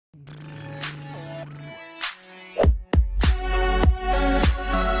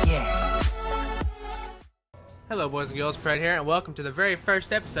Hello boys and girls, Fred here, and welcome to the very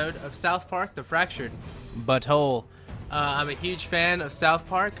first episode of South Park: The Fractured Butthole. I'm a huge fan of South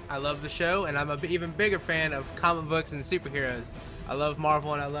Park. I love the show, and I'm a even bigger fan of comic books and superheroes. I love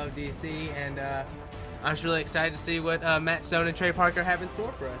Marvel and I love DC, and I'm just really excited to see what Matt Stone and Trey Parker have in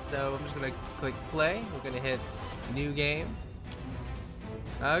store for us. So I'm just going to click play. We're going to hit new game.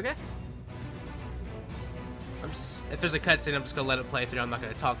 Okay. If there's a cutscene, I'm just gonna let it play through. I'm not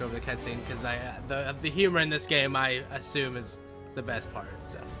gonna talk over the cutscene because the humor in this game, I assume, is the best part.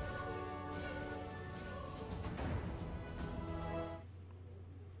 So.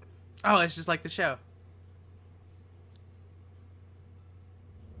 Oh, it's just like the show.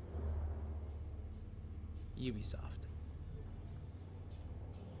 Ubisoft.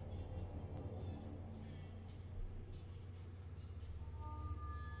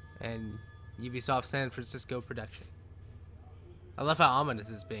 And Ubisoft San Francisco production. I love how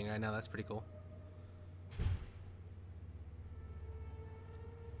ominous it's being right now. That's pretty cool.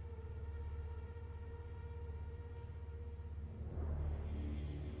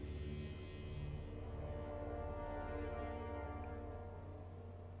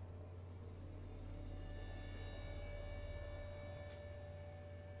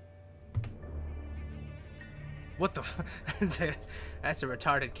 What the f- that's a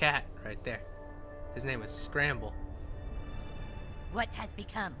retarded cat right there. His name is Scramble. What has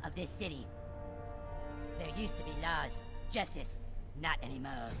become of this city? There used to be laws, justice, not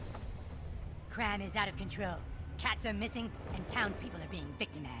anymore. Crime is out of control, cats are missing, and townspeople are being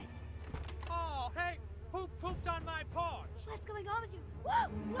victimized. Oh, hey! Who pooped on my porch? What's going on with you? Whoa!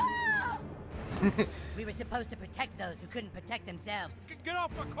 Whoa! We were supposed to protect those who couldn't protect themselves. Get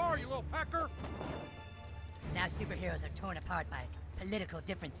off my car, you little pecker! Now superheroes are torn apart by political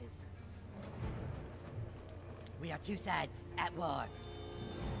differences. We are two sides at war.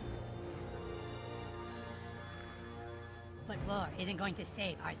 But war isn't going to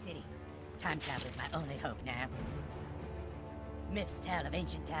save our city. Time travel is my only hope now. Myths tell of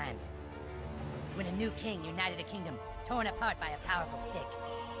ancient times, when a new king united a kingdom torn apart by a powerful stick.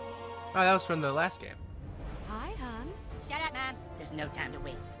 Oh, that was from the last game. Hi, hon. Shut up, Mom. There's no time to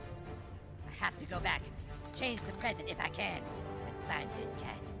waste. I have to go back, change the present if I can, and find his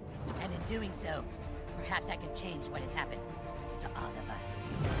cat. And in doing so, perhaps I can change what has happened to all of us.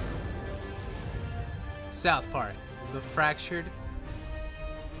 South Park: The Fractured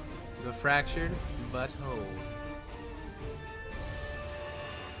Butthole.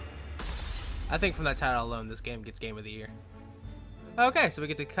 I think from that title alone, this game gets Game of the Year. Okay, so we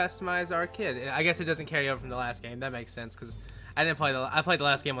get to customize our kid. I guess it doesn't carry over from the last game. That makes sense because I played the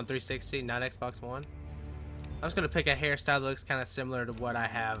last game on 360, not Xbox One. I'm just gonna pick a hairstyle that looks kind of similar to what I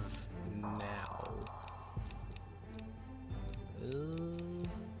have now.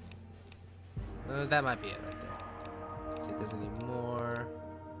 That might be it right there. Let's see if there's any more.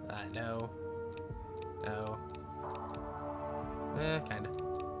 No. No. Kinda.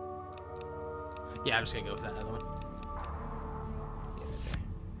 Yeah, I'm just gonna go with that other one. Yeah, right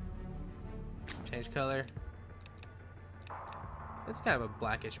there. Change color. It's kind of a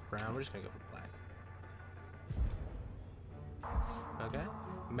blackish brown. We're just gonna go for black. Okay.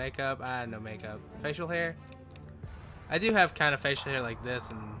 Makeup. No makeup. Facial hair. I do have kind of facial hair like this,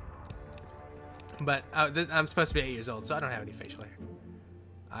 but I'm supposed to be 8 years old, so I don't have any facial hair.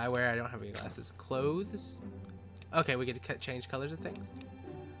 Eyewear. I don't have any glasses. Clothes. Okay, we get to change colors of things.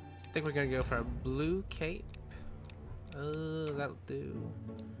 I think we're gonna go for a blue cape. That'll do.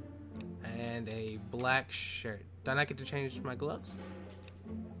 And a black shirt. Do I not get to change my gloves?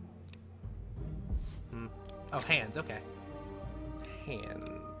 Oh, hands. Okay. Hands.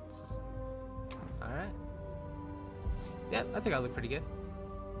 Alright. Yep, I think I look pretty good.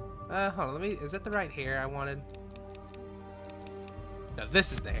 Hold on, is that the right hair I wanted? No,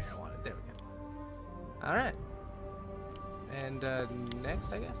 this is the hair I wanted. There we go. Alright. And,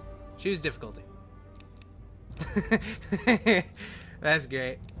 next, I guess? Choose difficulty. That's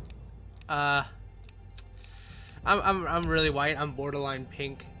great. I'm really white. I'm borderline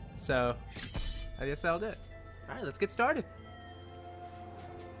pink, so I guess that'll do it. All right, let's get started.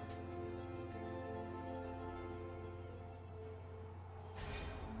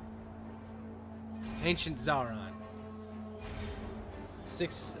 Ancient Zaron,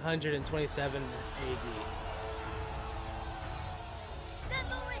 627 AD.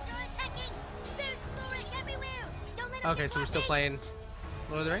 Okay, so we're still playing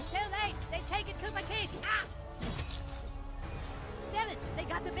Lord of the Rings? Too late! They've taken Koopa King! Ah! Dennis, they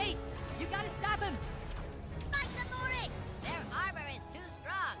got the base! You gotta stop them! Fight the Moorish! Their armor is too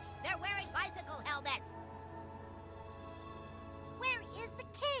strong! They're wearing bicycle helmets! Where is the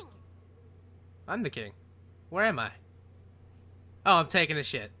king? I'm the king. Where am I? Oh, I'm taking a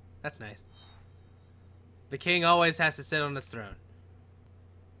shit. That's nice. The king always has to sit on his throne.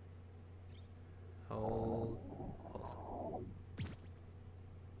 Hold.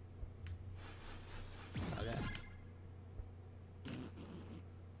 Okay.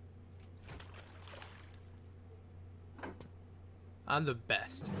 I'm the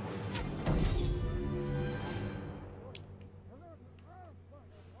best.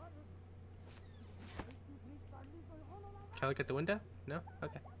 Can I look at the window? No?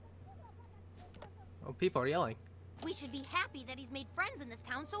 Okay. Oh, people are yelling. We should be happy that he's made friends in this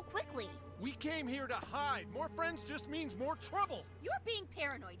town so quickly. We came here to hide. More friends just means more trouble. You're being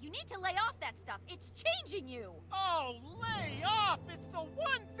paranoid. You need to lay off that stuff. It's changing you. Oh, lay off! It's the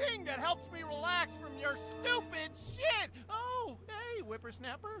one thing that helps me relax from your stupid shit! Oh, hey,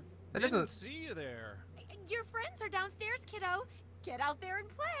 whippersnapper. That Didn't doesn't... see you there. Your friends are downstairs, kiddo. Get out there and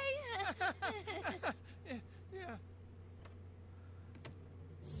play. Yeah.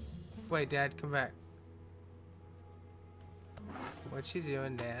 Wait, Dad, come back. What you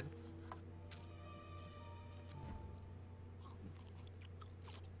doing, Dad?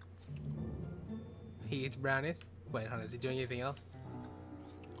 He eats brownies? Wait, hold on, is he doing anything else?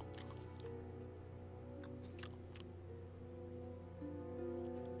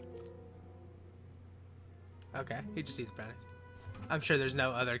 Okay, he just eats brownies. I'm sure there's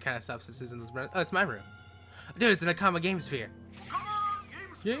no other kind of substances in those brownies. Oh, it's my room. Dude, it's an Akama Game Sphere.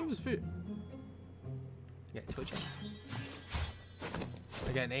 Game Sphere. Yeah, Twitch.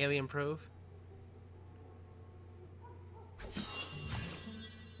 I got an alien probe.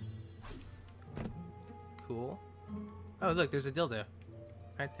 Cool. Oh, look, there's a dildo.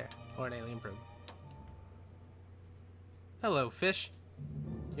 Right there. Or an alien probe. Hello, fish.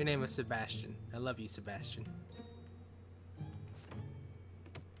 Your name is Sebastian. I love you, Sebastian.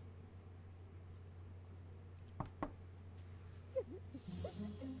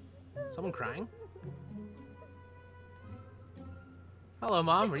 Someone crying? Hello,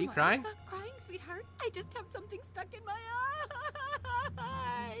 Mom. Are you crying? Stop crying, sweetheart. I just have something stuck in my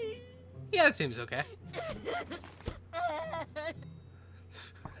eye. Yeah, that seems okay.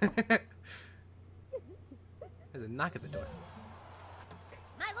 There's a knock at the door.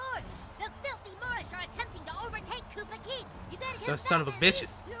 My lord, the filthy Moorish are attempting to overtake Koopa King. You gotta hit Those son of a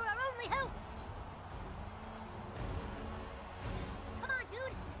bitches. You're our only hope. Come on,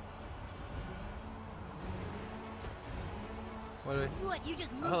 dude. What do we... What, you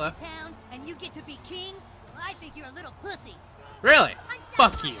just moved Hello. to town and you get to be king? Well, I think you're a little pussy. Really? Punch that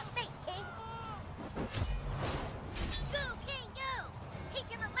Fuck boy you. in the face, King. Go, King, go. Teach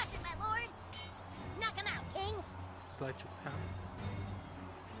him a lesson, my lord. Knock him out, King. Select your power.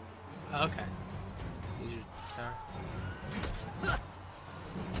 Oh, okay. Use your power.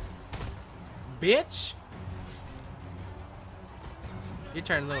 Bitch! Your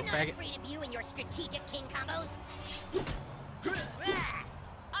turn, little I'm not faggot. afraid of you and your strategic king combos.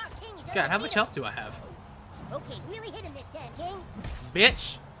 Our king is God, how much undefeated. health do I have? Okay, really hit him this time, King.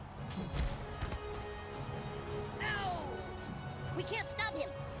 Bitch! Ow! We can't stop him.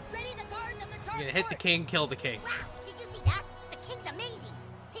 Ready the guards of the You're dark gonna hit the Court. king, kill the king. Wow, did you see that? The king's amazing.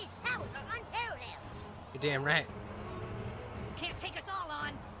 His powers are unparalleled. You're damn right. Can't take us all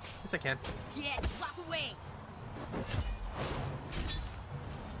on. Yes, I can. Yeah, walk away.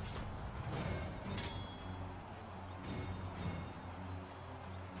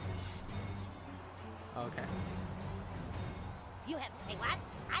 Okay. You have. Hey, what?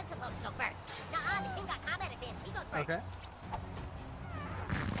 I'm supposed to go first. Nuh-uh, the king got combat advantage. He goes first. Okay.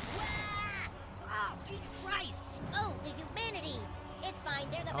 Wah! Oh, Jesus Christ! Oh, the humanity! It's fine,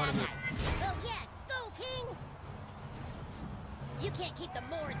 they're the I wanna bad move. guys. Oh, yeah, go, King! You can't keep the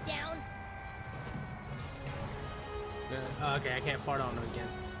Moors down. Oh, okay, I can't fart on him again.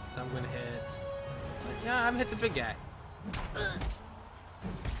 So I'm gonna hit... Yeah, I'm hit the big guy.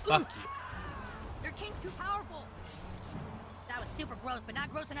 Fuck you. Your king's too powerful. That was super gross, but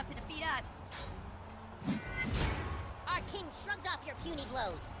not gross enough to defeat us. Our king shrugs off your puny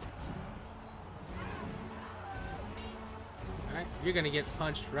blows. Alright, you're gonna get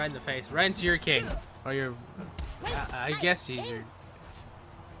punched right in the face, right into your king. Or your... I guess he's your...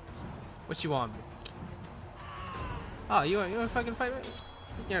 What you want? Oh, you wanna fucking fight me?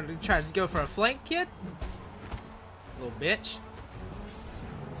 You know, try to go for a flank, kid? Little bitch.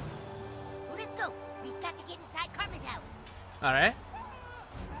 Let's go. We've got to get inside Carmen's house. Alright.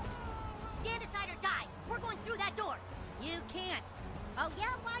 Stand aside or die. We're going through that door. You can't. Oh,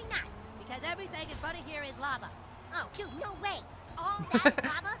 yeah? Why not? Because everything in front of here is lava. Oh, dude, no way. All that's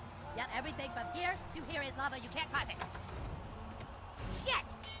lava? Yep, everything from here to here is lava. You can't cross it. Shit!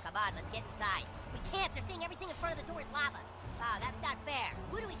 Come on, let's get inside. We can't. They're seeing everything in front of the door is lava. Oh, that's not fair.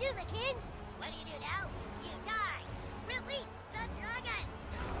 What do we do, the king? What do you do now? You die. Release the dragon.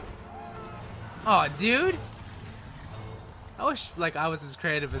 Oh, dude. I wish like I was as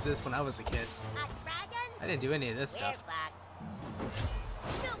creative as this when I was a kid. A dragon? I didn't do any of this We're stuff.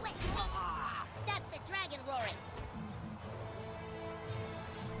 fucked. No way. Ah, that's the dragon roaring.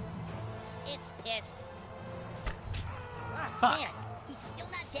 It's pissed. Fuck. Man, he's still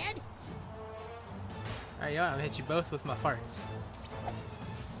not dead? Alright, yo, I'm gonna hit you both with my farts.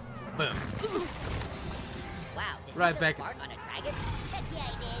 Boom. Wow, did Right you back- just fart on a dragon? Heck yeah,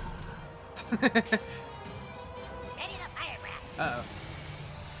 I did. Ready to fire breath. Uh-oh.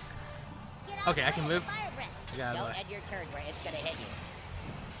 Get out Okay, of I the can way move. of the fire breath. I got out of the Don't way. end your turn where it's gonna hit you.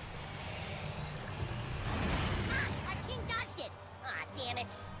 Ah, our king dodged it. Ah, damn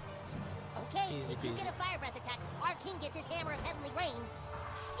it. Okay, Easy if you peasy. get a fire breath attack, our king gets his hammer of heavenly rain.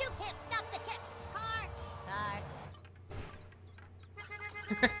 You can't stop the kick. Car.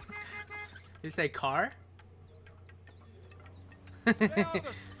 Did you say car? Stay out of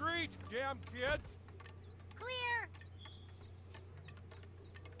the street, damn kids! Clear.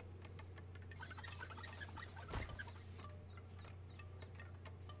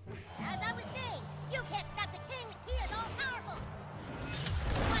 As I was saying, you can't stop the king. He is all powerful.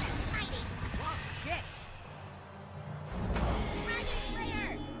 What a fighting! Oh, shit! Dragon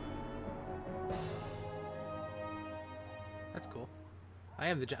Slayer! That's cool. I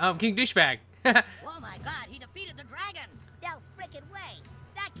am the I'm King Douchebag. Oh my god, he defeated the dragon! No frickin' way!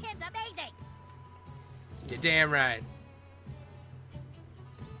 That kid's amazing! You're damn right.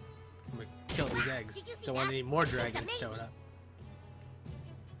 I'm gonna kill these eggs. Did you see Don't want that? any more It's dragons amazing. showing up.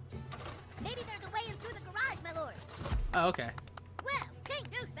 Maybe there's a way in through the garage, my lord. Oh, okay. Well, King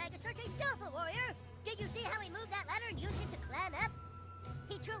Douchebag is such a skillful warrior. Did you see how he moved that ladder and used it to climb up?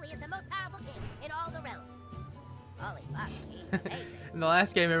 He truly is the most powerful king in all the realms. Holy fuck, he's amazing. In the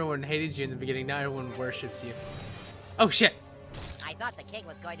last game, everyone hated you in the beginning. Now everyone worships you. Oh shit! I thought the king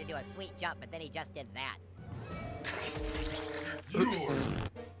was going to do a sweet jump, but then he just did that. Oops.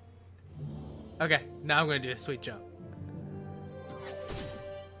 Okay, now I'm gonna do a sweet jump.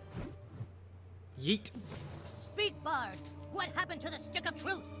 Yeet. Speak, Bard! What happened to the stick of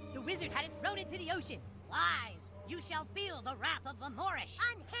truth? The wizard had it thrown into the ocean. Lies! You shall feel the wrath of the Moorish.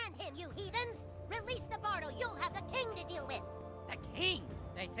 Unhand him, you heathens! Release the Bard or you'll have the king to deal with. The king?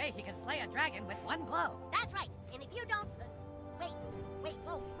 They say he can slay a dragon with one blow. That's right. And if you don't... wait,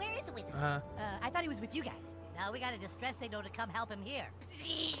 whoa, where is the wizard? I thought he was with you guys. Now we got a distress signal to come help him here.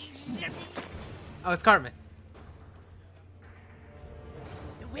 Oh, it's Cartman.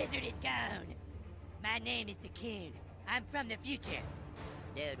 The wizard is gone. My name is the Coon. I'm from the future.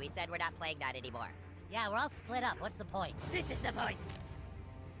 Dude, we said we're not playing that anymore. Yeah, we're all split up. What's the point? This is the point.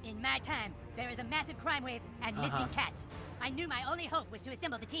 In my time, there is a massive crime wave and missing cats. I knew my only hope was to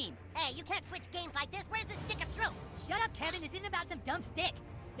assemble the team. Hey, you can't switch games like this. Where's the stick of truth? Shut up, Kevin. This isn't about some dumb stick.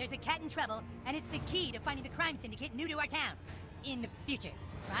 There's a cat in trouble, and it's the key to finding the crime syndicate new to our town. In the future.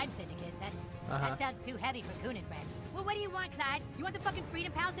 Crime syndicate? That sounds too heavy for Coon and friends. Well, what do you want, Clyde? You want the fucking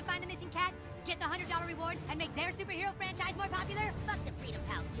Freedom Pals to find the missing cat? Get the $100 reward and make their superhero franchise more popular? Fuck the Freedom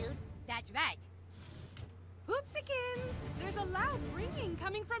Pals, dude. That's right. Hoopsikins! There's a loud ringing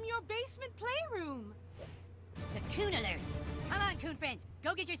coming from your basement playroom. The Coon alert. Come on, Coon friends.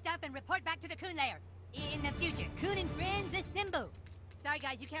 Go get your stuff and report back to the Coon lair. In the future. Coon and friends assemble. Sorry,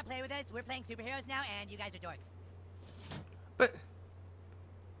 guys, you can't play with us. We're playing superheroes now, and you guys are dorks. But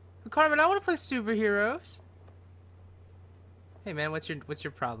Cartman, I want to play superheroes. Hey man, what's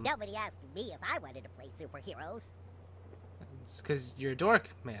your problem? Nobody asked me if I wanted to play superheroes. It's because you're a dork,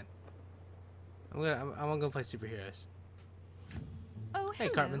 man. I'm gonna play superheroes. Oh, Hey,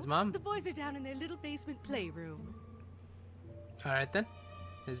 hello. Cartman's mom. The boys are down in their little basement playroom. All right then.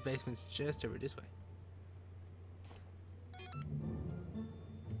 His basement's just over this way.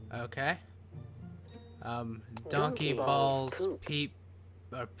 Okay. Donkey balls, poop. peep,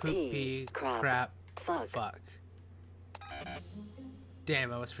 or poop, pee, crap, fuck.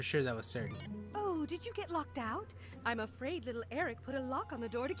 Damn, I was for sure that was certain. Oh, did you get locked out? I'm afraid little Eric put a lock on the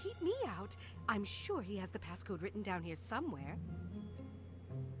door to keep me out. I'm sure he has the passcode written down here somewhere.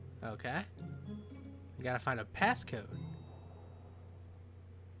 Okay. You gotta find a passcode.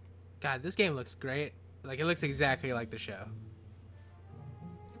 God, this game looks great. Like, it looks exactly like the show.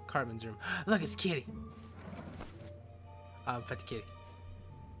 Cartman's room. Look, it's Kitty. I'm Fetty Kitty.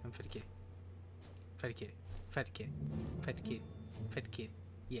 I'm Fetty Kitty. Fetty Kitty. Fetty Kitty. Fetty Kitty. Fetty Kitty.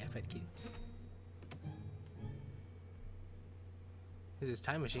 Yeah, Fetty Kitty. This is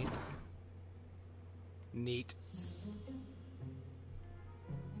time machine. Neat.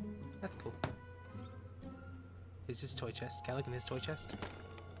 That's cool. Is his toy chest? Can I look in his toy chest?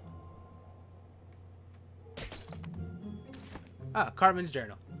 Oh, Cartman's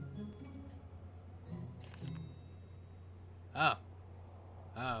journal. Oh.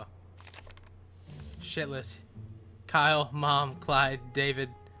 Oh. Shitless. Kyle, Mom, Clyde, David,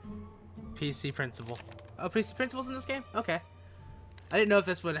 PC Principal. Oh, PC Principal's in this game? Okay. I didn't know if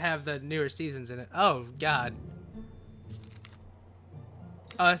this would have the newer seasons in it. Oh, God.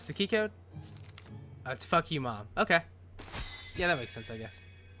 Oh, that's the key code? Oh, it's fuck you, Mom. Okay. Yeah, that makes sense, I guess.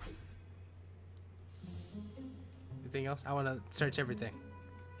 Anything else? I want to search everything.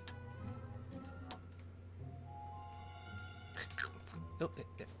 Oh,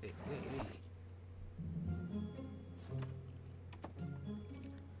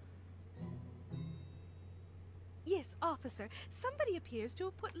 Yes, officer. Somebody appears to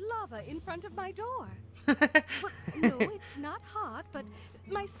have put lava in front of my door. Well, no, it's not hot, but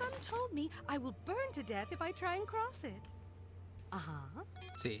my son told me I will burn to death if I try and cross it. Uh-huh.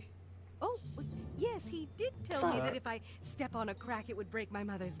 See. Oh, yes, he did tell me that if I step on a crack, it would break my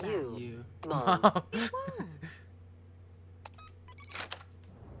mother's back. You. Mom. It won't.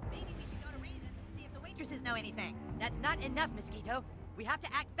 Maybe we should go to Raisins and see if the waitresses know anything. That's not enough, Mosquito. We have to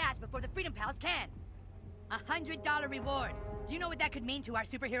act fast before the Freedom Pals can. $100 reward. Do you know what that could mean to our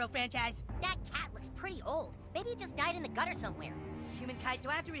superhero franchise? That cat looks pretty old. Maybe it just died in the gutter somewhere. Human Kite, do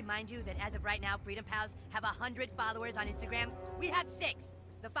I have to remind you that as of right now, Freedom Pals have 100 followers on Instagram? We have 6.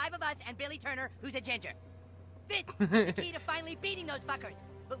 The 5 of us and Billy Turner, who's a ginger. This is the key to finally beating those fuckers.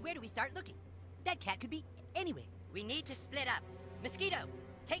 But where do we start looking? That cat could be anywhere. We need to split up. Mosquito,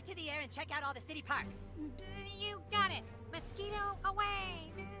 take to the air and check out all the city parks. You got it. Mosquito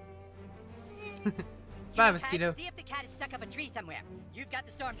away. Bye, Human Mosquito. Kite, see if the cat is stuck up a tree somewhere. You've got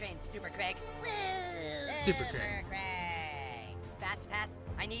the storm drain, Super Craig. Super Craig. Fast Pass,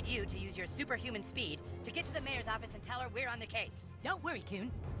 I need you to use your superhuman speed to get to the mayor's office and tell her we're on the case. Don't worry,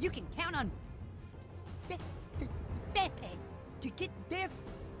 Coon. You can count on Fast Pass to get there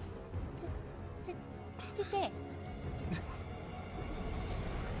fast.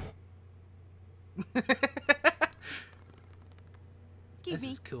 Excuse This me.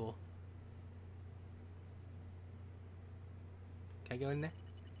 is cool. Can I go in there?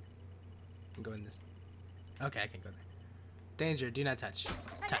 I can go in this. Okay, I can go there. Danger, do not touch.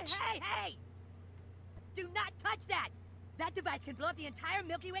 Touch. Hey! Do not touch that! That device can blow up the entire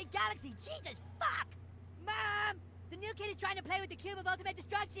Milky Way galaxy! Jesus fuck! Mom! The new kid is trying to play with the cube of ultimate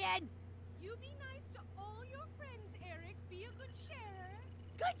destruction! You be nice to all your friends, Eric. Be a good sharer.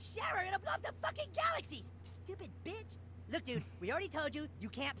 Good sharer! It'll blow up the fucking galaxies! Stupid bitch! Look, dude, we already told you, you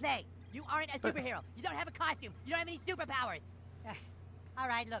can't play. You aren't a superhero. You don't have a costume. You don't have any superpowers.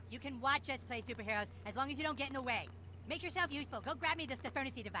 Alright, look, you can watch us play superheroes as long as you don't get in the way. Make yourself useful. Go grab me the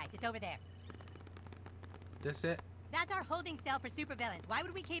Stefernacy device. It's over there. This it? That's our holding cell for supervillains. Why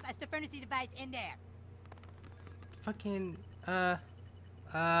would we keep a Stefernacy device in there? Fucking,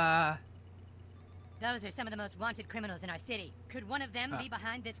 Those are some of the most wanted criminals in our city. Could one of them be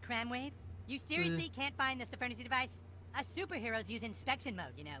behind this cram wave? You seriously can't find the Stefernacy device? Us superheroes use inspection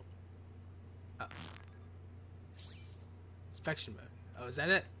mode, you know. inspection mode. Oh, is that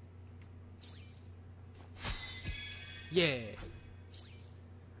it? Yeah.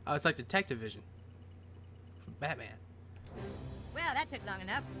 Oh, it's like Detective Vision. From Batman. Well, that took long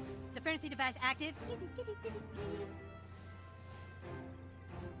enough. Stefernacy device active.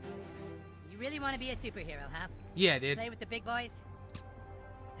 You really want to be a superhero, huh? Yeah, dude. Play with the big boys?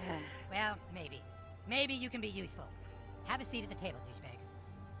 Well, maybe. Maybe you can be useful. Have a seat at the table, douchebag.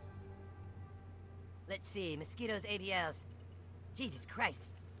 Let's see, Mosquito's ABLs. Jesus Christ.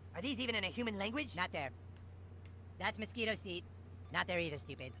 Are these even in a human language? Not there. That's Mosquito's seat. Not there either,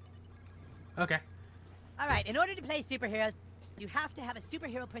 stupid. Okay. Alright, in order to play superheroes, you have to have a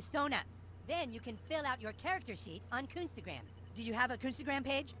superhero persona. Then you can fill out your character sheet on Coonstagram. Do you have a Coonstagram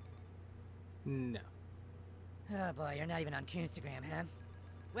page? No. Oh boy, you're not even on Coonstagram, huh?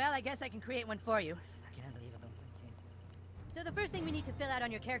 Well, I guess I can create one for you. Fucking unbelievable. Let's see. So the first thing we need to fill out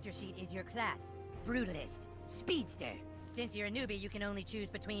on your character sheet is your class. Brutalist. Speedster. Since you're a newbie, you can only choose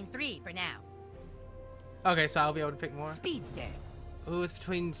between 3 for now. Okay, so I'll be able to pick more. Speedster. Ooh, it's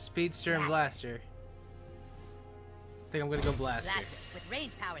between Speedster and Blaster. I think I'm gonna go Blaster. Blaster. With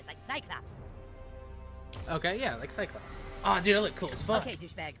range powers like Cyclops. Okay, yeah, like Cyclops. Oh, dude, I look cool as fuck. Okay,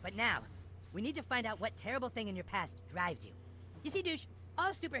 douchebag, but now, we need to find out what terrible thing in your past drives you. You see, douche,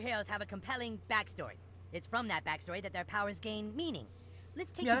 all superheroes have a compelling backstory. It's from that backstory that their powers gain meaning.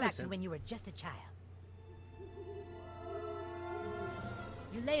 Let's take Yeah, you that back makes to sense. when you were just a child.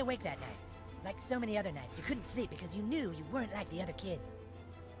 You lay awake that night. Like so many other nights, you couldn't sleep because you knew you weren't like the other kids.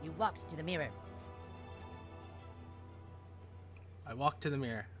 You walked to the mirror. I walked to the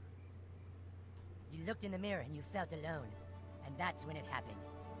mirror. You looked in the mirror and you felt alone. And that's when it happened.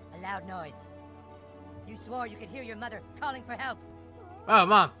 A loud noise. You swore you could hear your mother calling for help. Oh,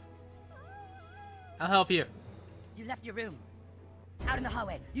 Mom. I'll help you. You left your room. Out in the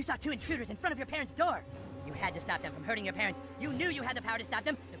hallway, you saw 2 intruders in front of your parents' door. You had to stop them from hurting your parents. You knew you had the power to stop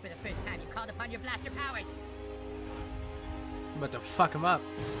them, so for the first time you called upon your blaster powers. I'm about to fuck him up.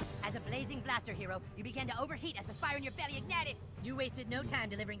 As a blazing blaster hero, you began to overheat as the fire in your belly ignited. You wasted no time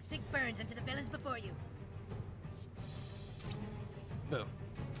delivering sick burns into the villains before you. Boom.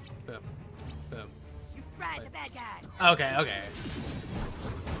 Boom. Boom. You fried the bad guy. Okay, okay.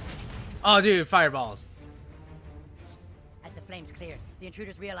 Oh, dude, fireballs. As the flames cleared, the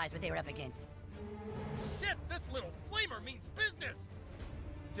intruders realized what they were up against. Shit, this little flamer means business!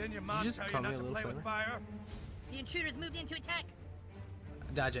 Didn't your mom just tell you call me not a to little play with flamer? fire? The intruders moved in to attack.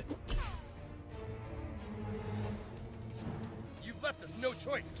 Dodge it. You've left us no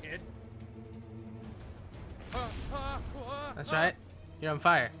choice, kid. That's right. You're on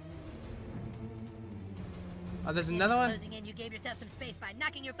fire. Oh, there's another one? Closing in, you gave yourself some space by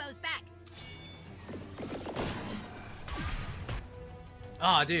knocking your foes back.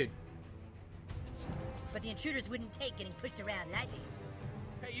 Oh, dude. But the intruders wouldn't take getting pushed around lightly.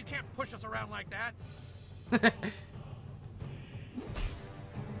 Hey, you can't push us around like that.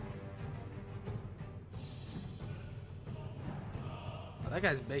 Oh, that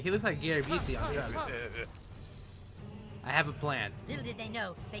guy's big. He looks like Gary Busey on drugs. I have a plan. Little did they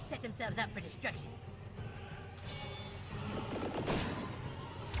know, they set themselves up for destruction.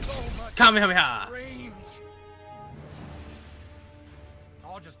 So much Kamehameha! range.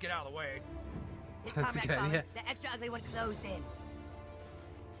 I'll just get out of the way. His That's a comrade good followed, idea. the extra ugly one closed in.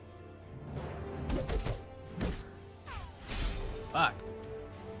 Fuck.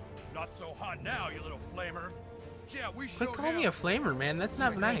 Not so hot now, you little flamer. Yeah, we Quit showed calling him. me a flamer, man. That's You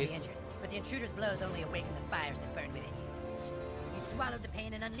not were greatly nice. injured, but the intruder's blows only awakened the fires that burned within you. You swallowed the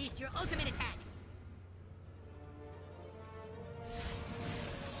pain and unleashed your ultimate attack.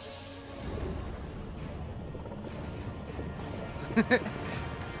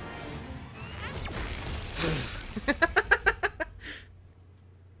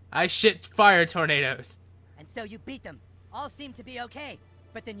 I shit fire tornadoes. And so you beat them. All seemed to be okay,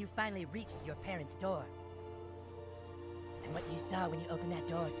 but then you finally reached your parents' door. And what you saw when you opened that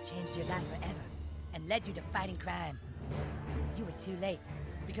door changed your life forever and led you to fighting crime. You were too late,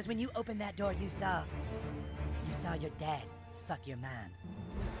 because when you opened that door, you saw your dad fuck your mom.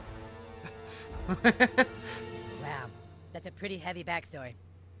 Wow, that's a pretty heavy backstory.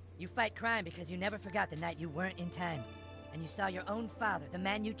 You fight crime because you never forgot the night you weren't in time, and you saw your own father, the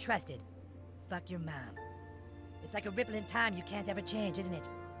man you trusted, fuck your mom. It's like a ripple in time you can't ever change, isn't it?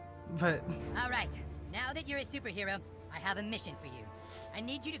 But All right, now that you're a superhero, I have a mission for you. I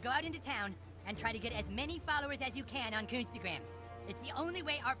need you to go out into town and try to get as many followers as you can on Coonstagram. It's the only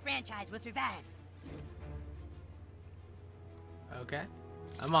way our franchise will survive. okay,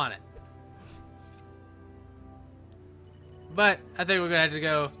 I'm on it. But I think we're gonna have to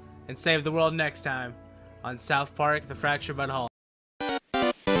go and save the world next time on South Park: The Fractured But Whole.